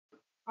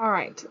All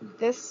right,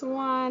 this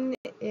one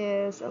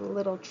is a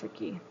little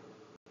tricky.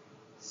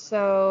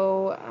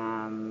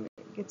 So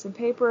get some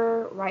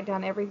paper, write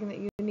down everything that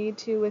you need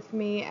to with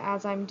me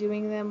as I'm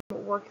doing them,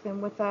 work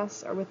them with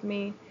us or with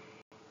me,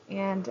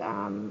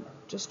 and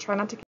just try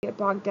not to get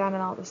bogged down in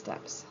all the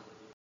steps.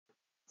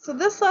 So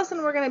this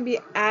lesson we're going to be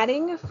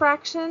adding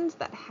fractions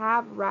that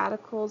have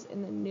radicals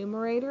in the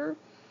numerator.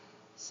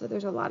 So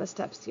there's a lot of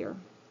steps here.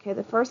 Okay,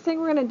 the first thing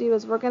we're going to do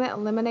is we're going to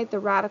eliminate the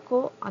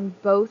radical on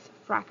both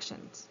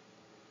fractions.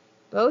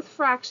 Both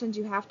fractions,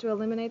 you have to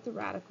eliminate the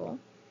radical.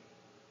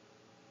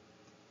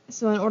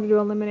 So in order to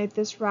eliminate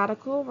this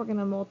radical, we're going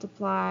to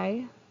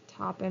multiply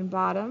top and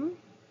bottom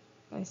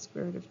by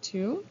square root of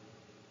 2.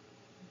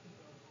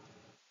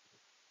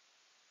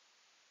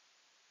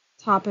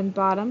 Top and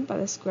bottom by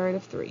the square root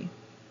of 3.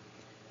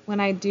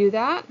 When I do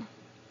that,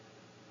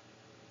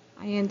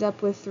 I end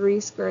up with 3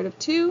 square root of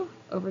 2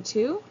 over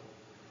 2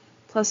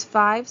 plus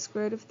 5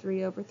 square root of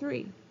 3 over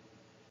 3.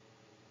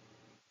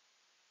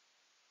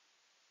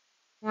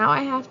 Now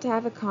I have to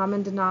have a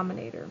common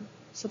denominator.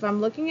 So if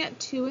I'm looking at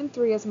 2 and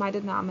 3 as my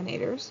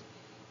denominators,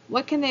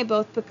 what can they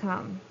both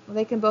become? Well,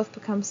 they can both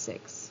become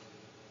 6.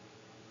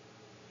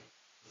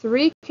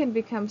 3 can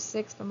become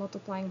 6 by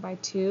multiplying by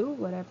 2,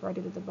 whatever I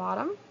do to the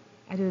bottom,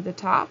 I do to the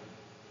top.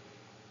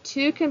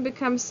 2 can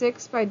become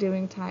 6 by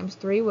doing times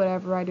 3,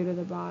 whatever I do to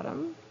the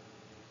bottom,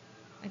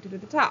 I do to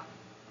the top.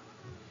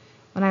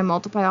 When I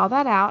multiply all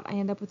that out, I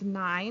end up with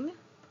 9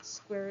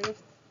 square root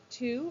of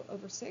 2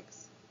 over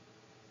 6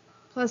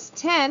 plus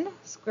 10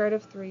 square root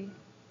of 3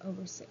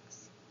 over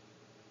 6.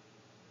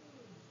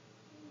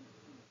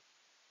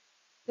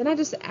 Then I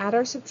just add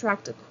or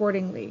subtract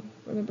accordingly.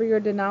 Remember, your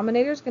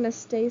denominator is going to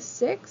stay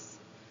 6.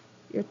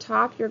 Your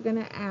top you're going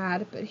to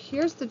add, but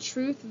here's the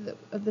truth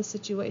of the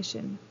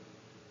situation.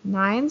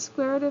 9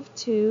 square root of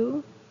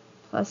 2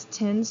 plus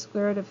 10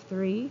 square root of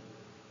 3,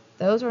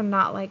 those are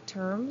not like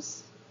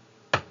terms,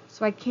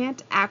 so I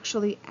can't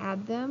actually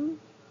add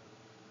them.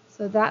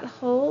 So that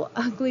whole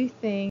ugly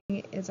thing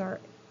is our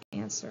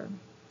answer.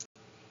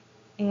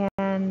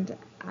 And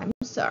I'm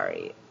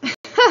sorry.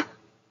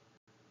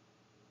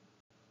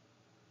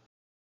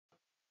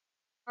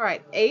 All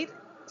right, 8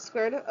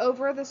 square root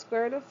over the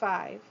square root of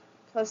 5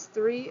 plus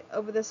 3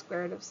 over the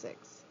square root of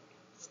 6.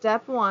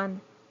 Step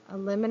 1,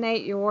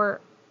 eliminate your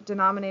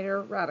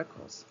denominator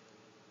radicals.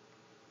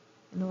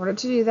 In order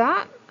to do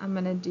that, I'm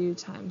going to do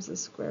times the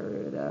square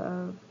root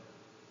of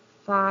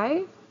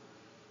 5.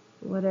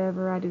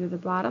 Whatever I do to the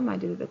bottom, I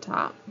do to the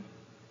top.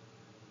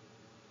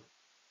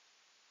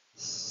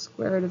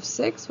 Square root of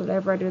 6,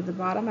 whatever I do to the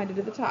bottom, I do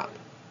to the top.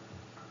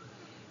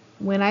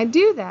 When I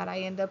do that,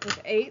 I end up with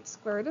 8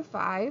 square root of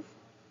 5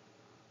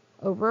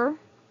 over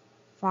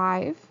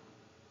 5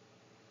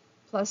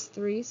 plus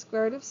 3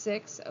 square root of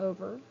 6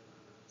 over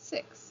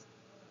 6.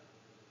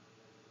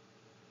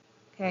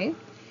 Okay,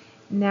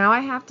 now I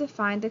have to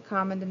find a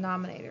common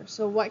denominator.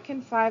 So what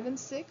can 5 and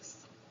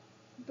 6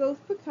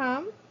 both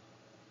become?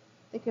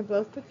 They can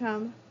both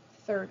become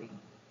 30.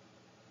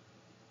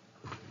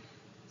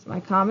 So my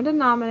common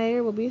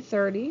denominator will be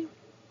 30.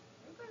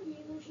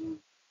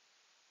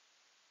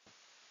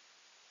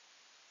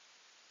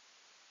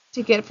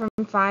 To get from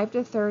 5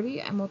 to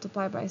 30, I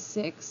multiply by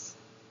 6.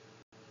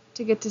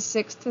 To get to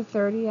 6 to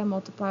 30, I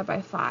multiply by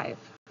 5.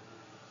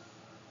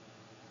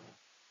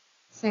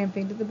 Same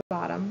thing to the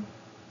bottom.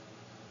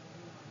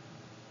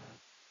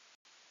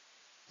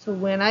 So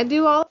when I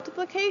do all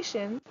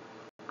multiplication,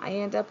 I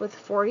end up with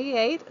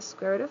 48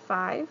 square root of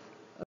 5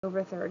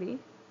 over 30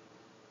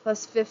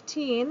 plus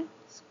 15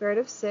 square root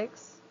of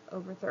 6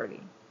 over 30.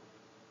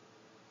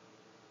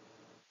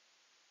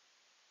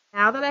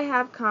 Now that I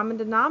have common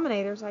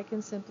denominators, I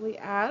can simply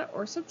add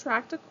or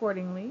subtract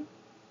accordingly.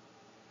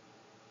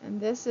 And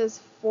this is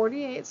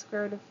 48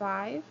 square root of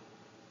 5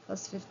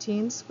 plus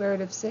 15 square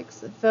root of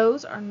 6.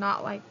 Those are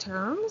not like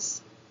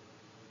terms,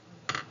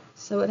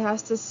 so it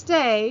has to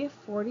stay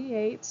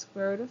 48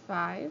 square root of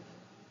 5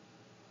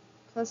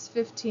 plus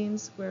 15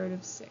 square root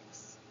of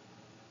 6.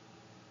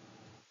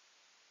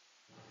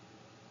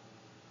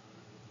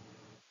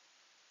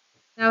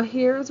 Now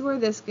here's where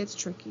this gets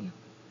tricky.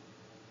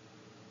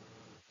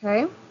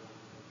 Okay?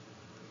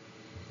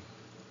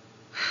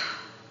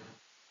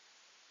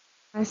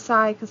 I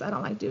sigh because I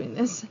don't like doing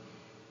this.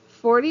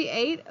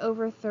 48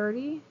 over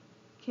 30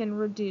 can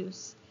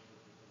reduce.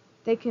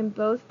 They can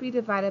both be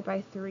divided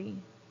by 3,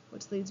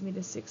 which leads me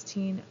to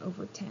 16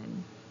 over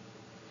 10.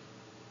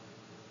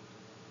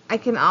 I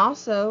can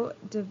also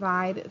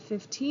divide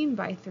 15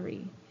 by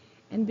 3.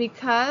 And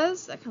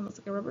because, that kind of looks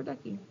like a rubber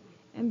ducky,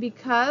 and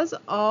because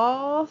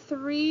all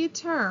three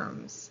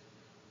terms,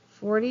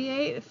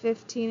 48,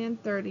 15,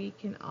 and 30,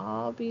 can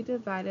all be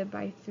divided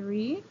by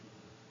 3,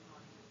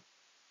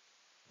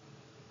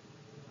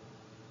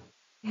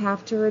 I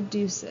have to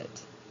reduce it.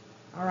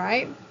 All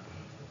right?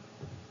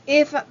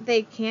 If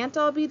they can't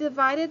all be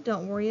divided,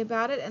 don't worry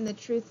about it. And the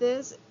truth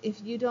is,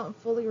 if you don't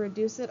fully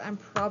reduce it, I'm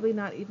probably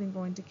not even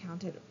going to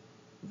count it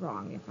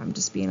wrong, if I'm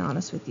just being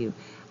honest with you.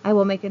 I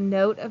will make a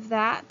note of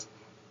that,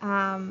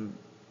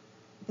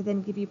 but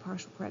then give you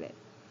partial credit.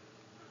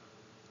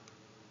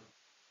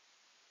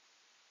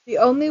 The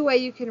only way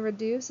you can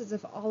reduce is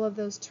if all of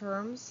those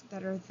terms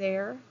that are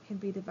there can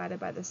be divided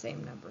by the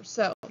same number.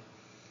 So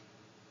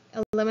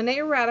eliminate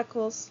your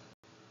radicals,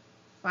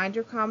 find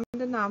your common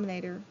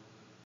denominator,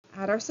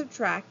 add or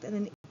subtract, and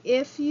then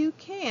if you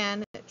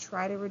can,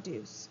 try to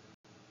reduce.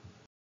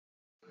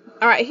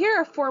 All right,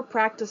 here are 4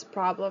 practice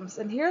problems,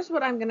 and here's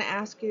what I'm going to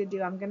ask you to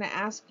do. I'm going to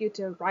ask you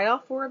to write all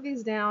 4 of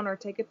these down or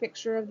take a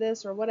picture of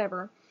this or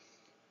whatever,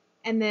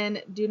 and then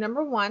do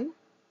number 1,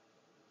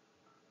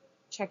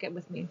 check it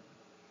with me.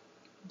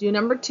 Do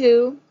number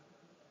 2,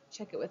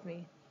 check it with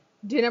me.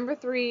 Do number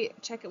 3,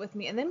 check it with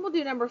me, and then we'll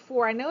do number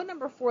 4. I know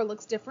number 4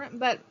 looks different,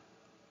 but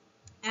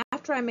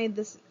after I made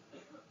this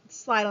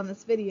slide on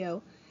this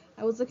video,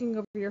 I was looking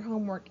over your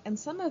homework, and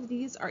some of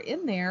these are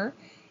in there,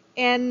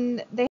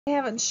 and they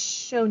haven't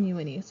shown you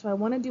any. So I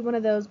want to do one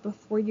of those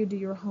before you do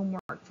your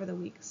homework for the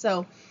week.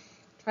 So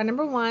try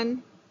number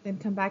 1, then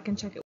come back and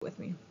check it with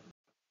me.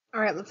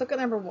 All right, let's look at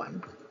number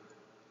 1.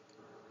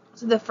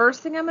 So the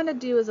first thing I'm going to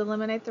do is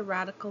eliminate the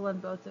radical in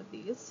both of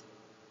these.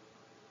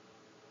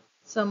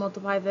 So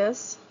multiply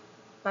this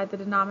by the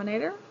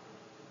denominator.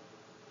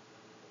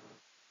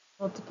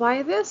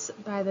 Multiply this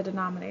by the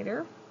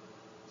denominator.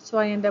 So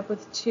I end up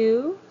with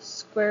 2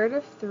 square root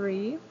of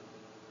 3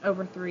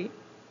 over 3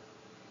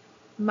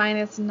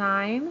 minus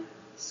 9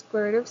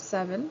 square root of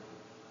 7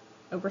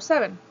 over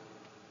 7.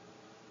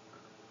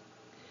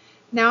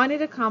 Now I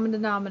need a common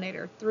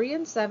denominator. 3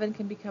 and 7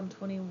 can become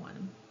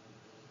 21.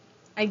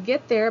 I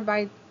get there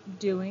by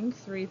doing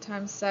 3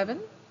 times 7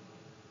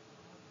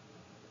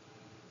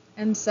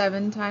 and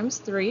 7 times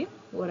 3.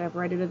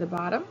 Whatever I do to the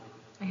bottom,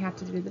 I have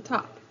to do to the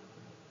top.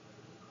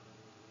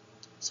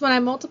 So when I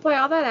multiply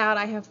all that out,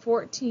 I have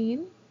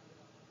 14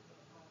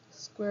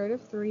 square root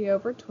of 3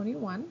 over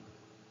 21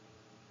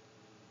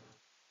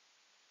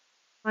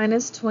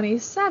 minus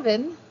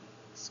 27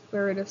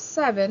 square root of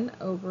 7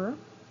 over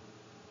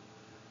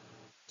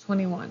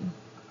 21.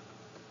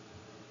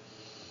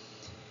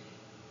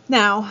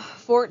 Now,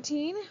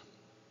 14,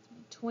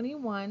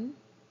 21,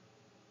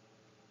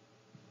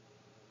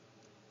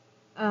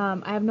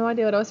 I have no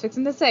idea what I was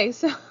fixing to say.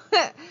 So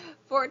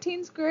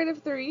 14 square root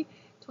of 3,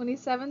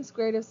 27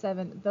 square root of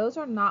 7. Those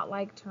are not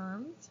like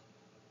terms.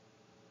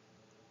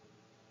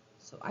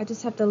 So I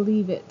just have to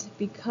leave it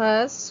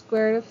because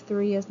square root of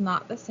 3 is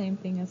not the same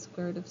thing as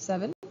square root of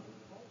 7.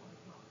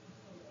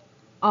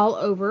 All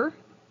over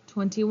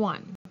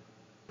 21.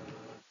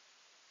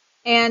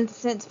 And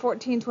since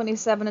 14,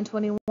 27, and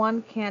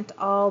 21 can't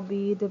all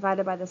be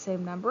divided by the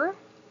same number,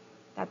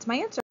 that's my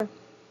answer.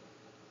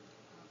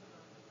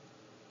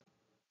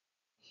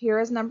 Here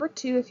is number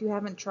 2. If you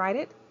haven't tried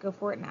it, go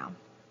for it now.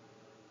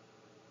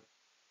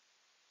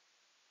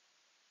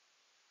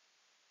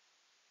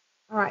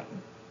 All right,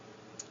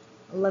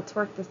 let's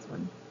work this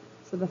one.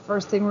 So the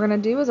first thing we're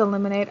going to do is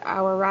eliminate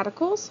our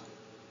radicals.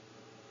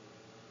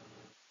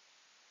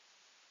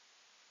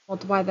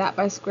 Multiply that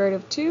by square root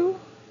of 2.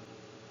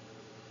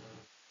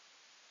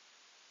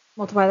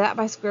 Multiply that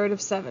by square root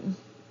of 7.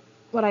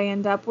 What I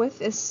end up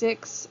with is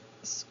 6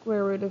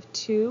 square root of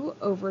 2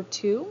 over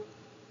 2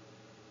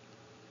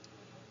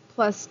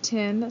 plus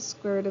 10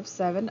 square root of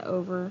 7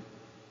 over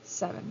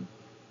 7.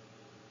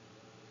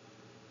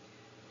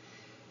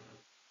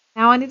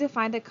 Now I need to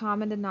find a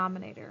common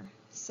denominator.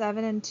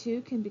 7 and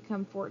 2 can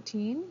become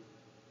 14.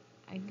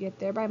 I get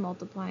there by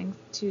multiplying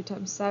 2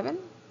 times 7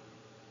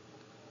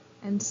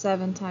 and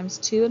 7 times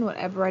 2, and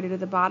whatever I do to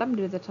the bottom,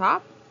 do to the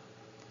top.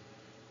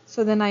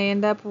 So then I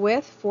end up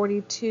with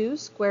 42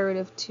 square root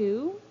of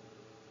 2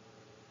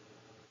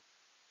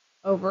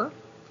 over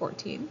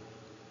 14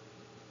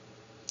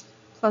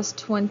 plus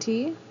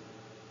 20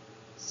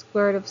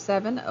 square root of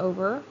 7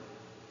 over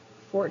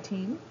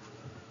 14.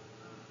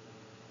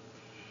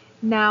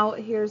 Now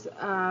here's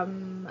a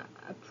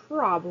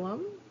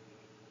problem.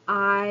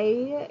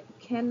 I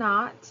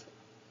cannot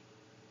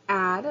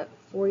add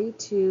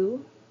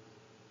 42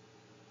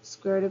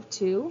 square root of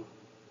 2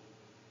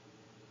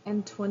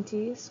 and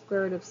 20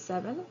 square root of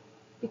 7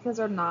 because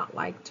they're not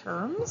like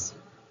terms.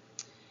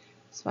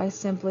 So I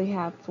simply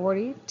have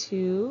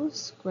 42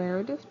 square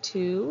root of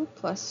 2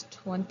 plus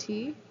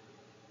 20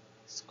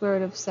 square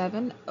root of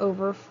 7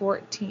 over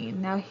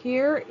 14. Now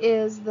here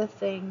is the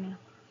thing.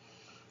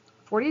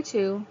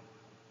 42,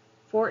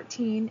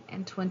 14,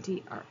 and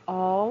 20 are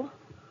all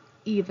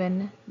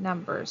even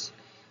numbers,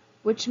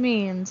 which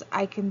means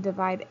I can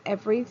divide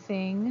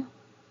everything,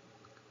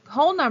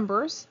 whole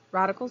numbers,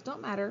 radicals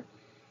don't matter,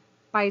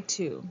 by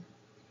 2.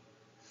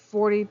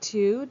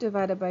 42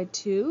 divided by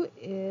 2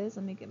 is,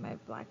 let me get my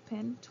black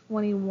pen,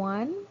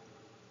 21.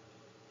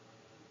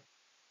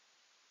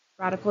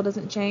 Radical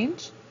doesn't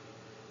change.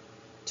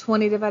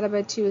 20 divided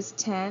by 2 is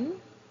 10.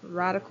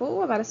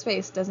 Radical, about a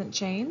space, doesn't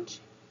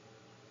change.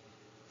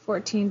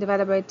 14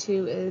 divided by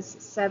 2 is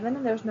 7,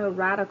 and there's no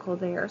radical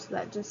there, so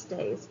that just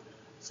stays.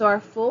 So our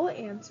full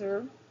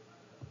answer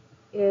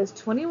is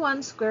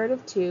 21 square root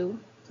of 2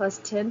 plus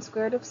 10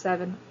 square root of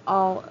 7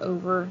 all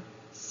over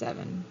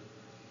 7.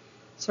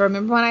 So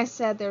remember when I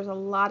said there's a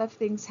lot of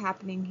things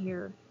happening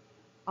here.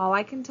 All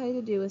I can tell you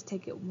to do is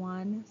take it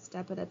one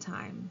step at a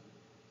time.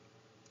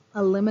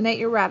 eliminate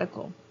your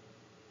radical,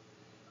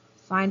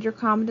 find your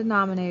common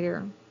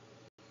denominator,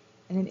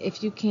 and then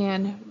if you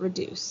can,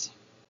 reduce.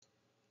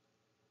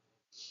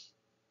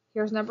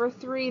 Here's number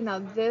 3. Now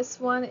this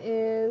one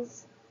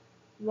is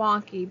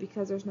wonky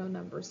because there's no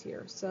numbers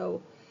here.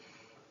 So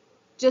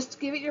just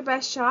give it your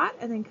best shot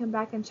and then come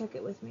back and check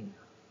it with me.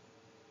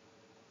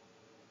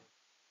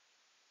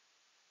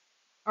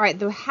 All right,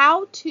 the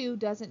how-to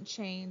doesn't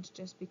change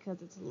just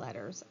because it's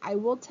letters. I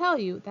will tell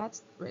you,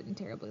 that's written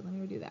terribly. Let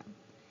me redo that.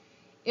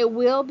 It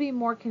will be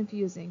more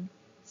confusing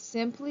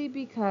simply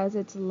because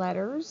it's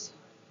letters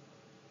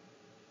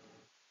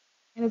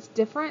and it's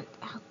different.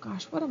 Oh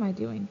gosh, what am I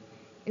doing?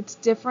 It's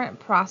different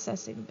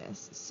processing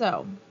this.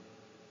 So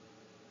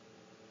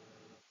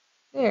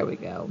there we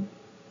go.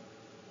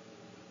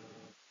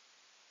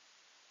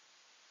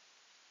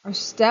 Our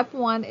step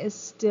 1 is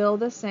still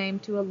the same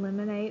to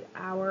eliminate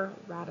our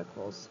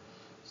radicals.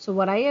 So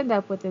what I end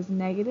up with is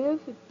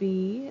negative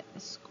b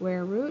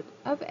square root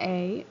of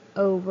a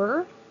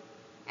over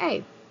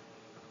a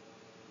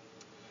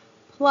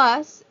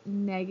plus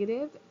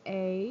negative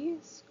a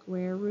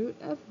square root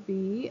of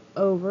b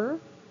over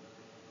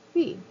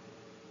b.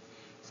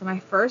 So my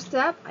first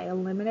step, I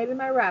eliminated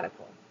my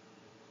radical.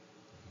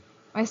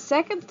 My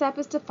second step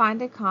is to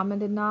find a common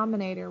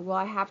denominator. Well,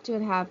 I have to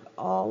have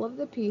all of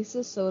the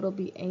pieces, so it'll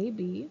be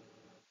AB.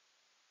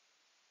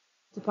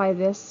 Multiply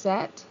this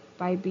set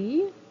by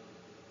B.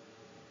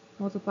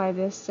 Multiply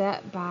this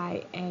set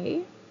by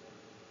A.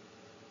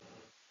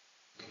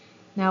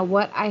 Now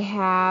what I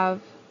have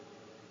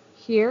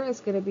here is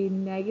going to be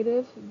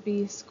negative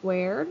B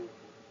squared.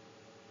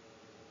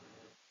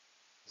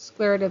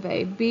 Square root of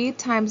A. B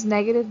times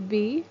negative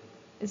B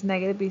is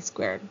negative B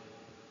squared.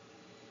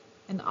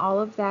 And all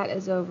of that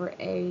is over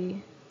A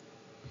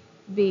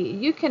B.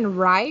 You can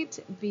write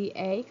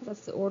BA because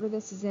that's the order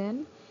this is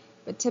in,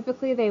 but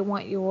typically they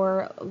want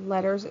your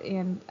letters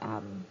in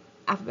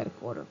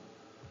alphabetical order.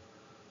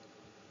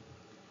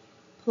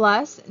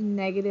 Plus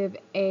negative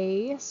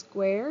A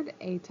squared,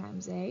 A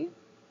times A,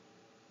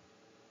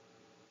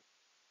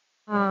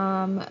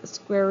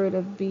 square root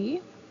of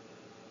B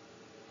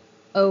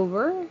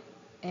over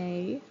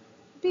A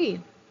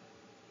B.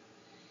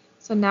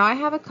 So now I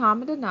have a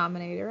common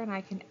denominator and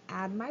I can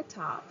add my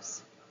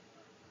tops.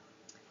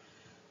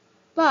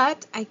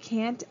 But I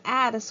can't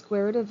add a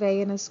square root of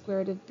A and a square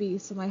root of B.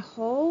 So my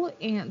whole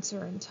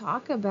answer, and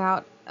talk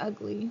about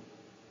ugly,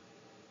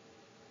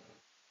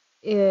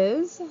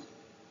 is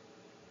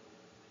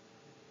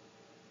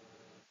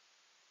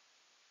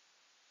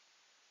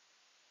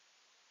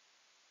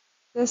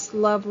this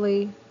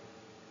lovely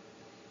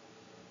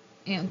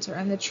answer.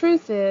 And the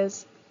truth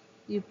is,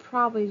 you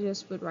probably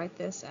just would write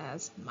this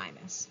as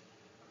minus.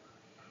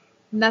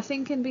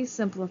 Nothing can be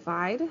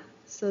simplified,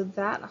 so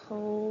that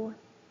whole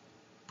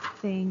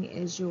thing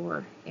is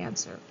your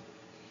answer.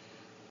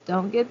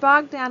 Don't get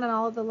bogged down in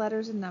all of the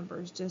letters and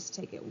numbers. Just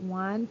take it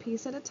one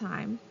piece at a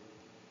time.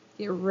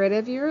 Get rid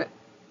of your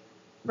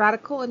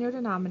radical in your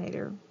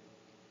denominator.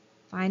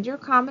 Find your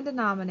common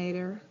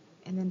denominator,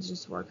 and then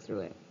just work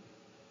through it.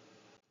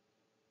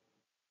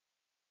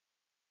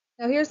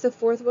 Now here's the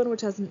fourth one,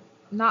 which has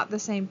not the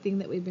same thing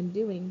that we've been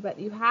doing, but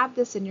you have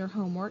this in your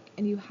homework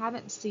and you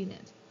haven't seen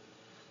it.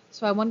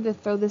 So I wanted to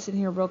throw this in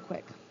here real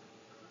quick.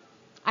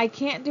 I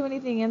can't do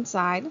anything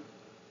inside,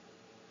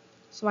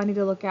 so I need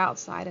to look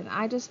outside, and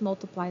I just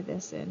multiply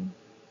this in.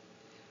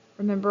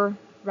 Remember,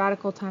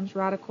 radical times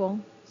radical,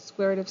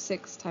 square root of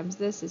 6 times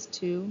this is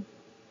 2.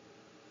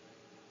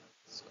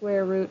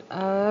 Square root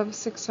of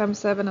 6 times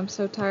 7, I'm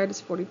so tired, is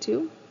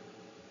 42.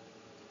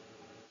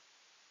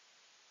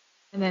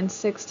 And then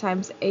 6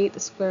 times 8, the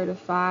square root of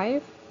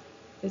 5,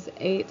 is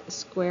 8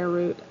 square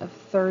root of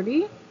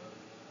 30.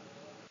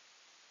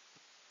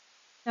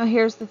 Now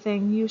here's the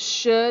thing, you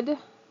should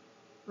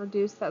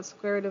reduce that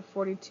square root of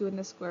 42 and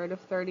the square root of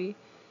 30,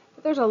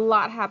 but there's a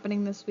lot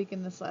happening this week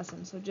in this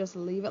lesson, so just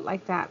leave it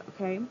like that,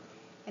 okay?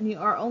 And you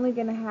are only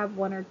going to have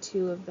 1 or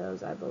 2 of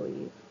those, I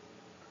believe.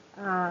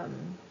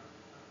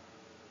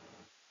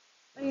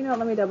 You know,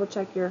 let me double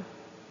check your,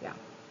 yeah.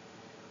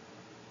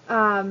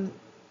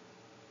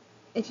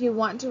 If you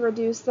want to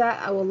reduce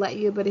that, I will let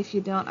you, but if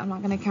you don't, I'm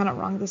not going to count it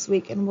wrong this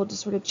week, and we'll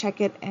just sort of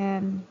check it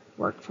and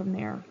work from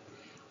there.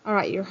 All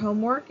right, your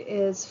homework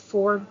is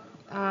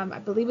I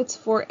believe it's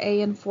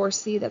 4A and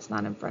 4C. That's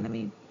not in front of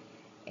me.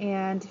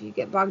 And if you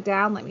get bogged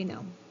down, let me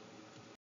know.